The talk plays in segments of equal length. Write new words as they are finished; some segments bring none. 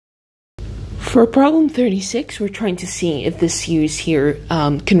For problem 36, we're trying to see if this series here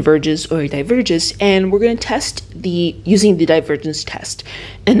converges or diverges, and we're going to test using the divergence test.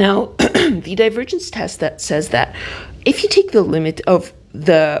 And now the divergence test that says that if you take the limit of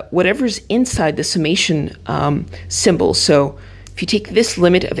whatever's inside the summation symbol, so if you take this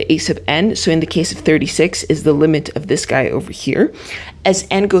limit of a sub n, so in the case of 36 is the limit of this guy over here, as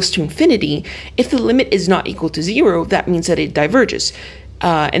n goes to infinity, if the limit is not equal to 0, that means that it diverges.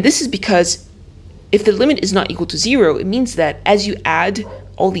 And this is because if the limit is not equal to 0, it means that as you add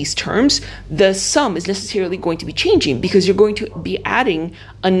all these terms, the sum is necessarily going to be changing because you're going to be adding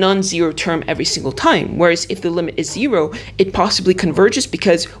a non-zero term every single time. Whereas if the limit is 0, it possibly converges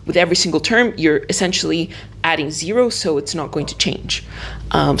because with every single term, you're essentially adding 0, so it's not going to change.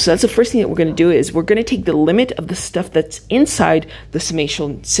 So that's the first thing that we're going to do is we're going to take the limit of the stuff that's inside the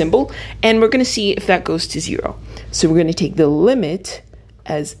summation symbol, and we're going to see if that goes to 0. So we're going to take the limit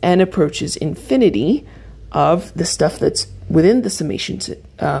as n approaches infinity of the stuff that's within the summation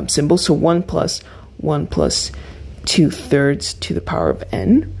symbol, so 1 plus 2/3 to the power of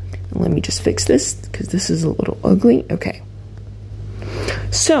n. And let me just fix this because this is a little ugly. Okay.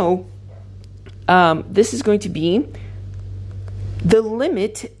 So this is going to be the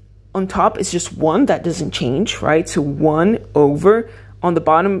limit on top is just 1, that doesn't change, right? So 1 over, on the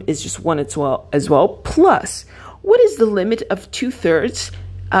bottom is just 1 as well, plus, what is the limit of 2/3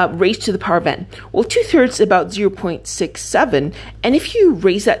 raised to the power of n? Well, 2/3 is about 0.67, and if you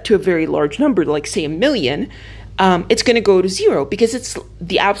raise that to a very large number, like say 1,000,000, it's going to go to 0 because it's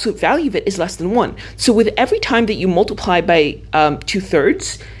the absolute value of it is less than 1. So with every time that you multiply by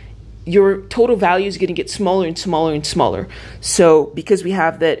 2/3, your total value is going to get smaller and smaller and smaller. So because we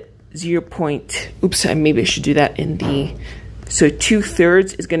have that maybe I should do that in the, so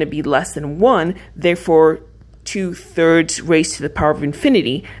 2/3 is going to be less than 1, therefore 2/3 raised to the power of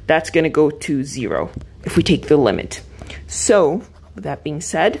infinity, that's going to go to 0 if we take the limit. So with that being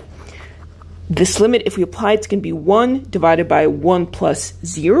said, this limit, if we apply, it's going to be 1 divided by 1 plus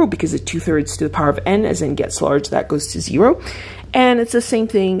 0 because it's 2/3 to the power of n. As n gets large, that goes to 0. And it's the same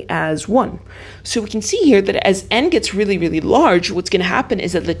thing as 1. So we can see here that as n gets really, really large, what's going to happen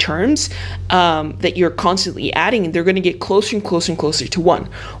is that the terms that you're constantly adding, they're going to get closer and closer and closer to 1.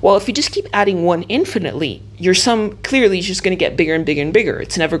 Well, if you just keep adding 1 infinitely, your sum clearly is just going to get bigger and bigger and bigger.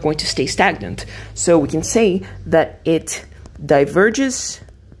 It's never going to stay stagnant. So we can say that it diverges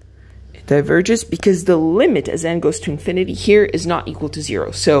because the limit as n goes to infinity here is not equal to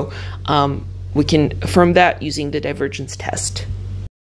 0. So we can affirm that using the divergence test.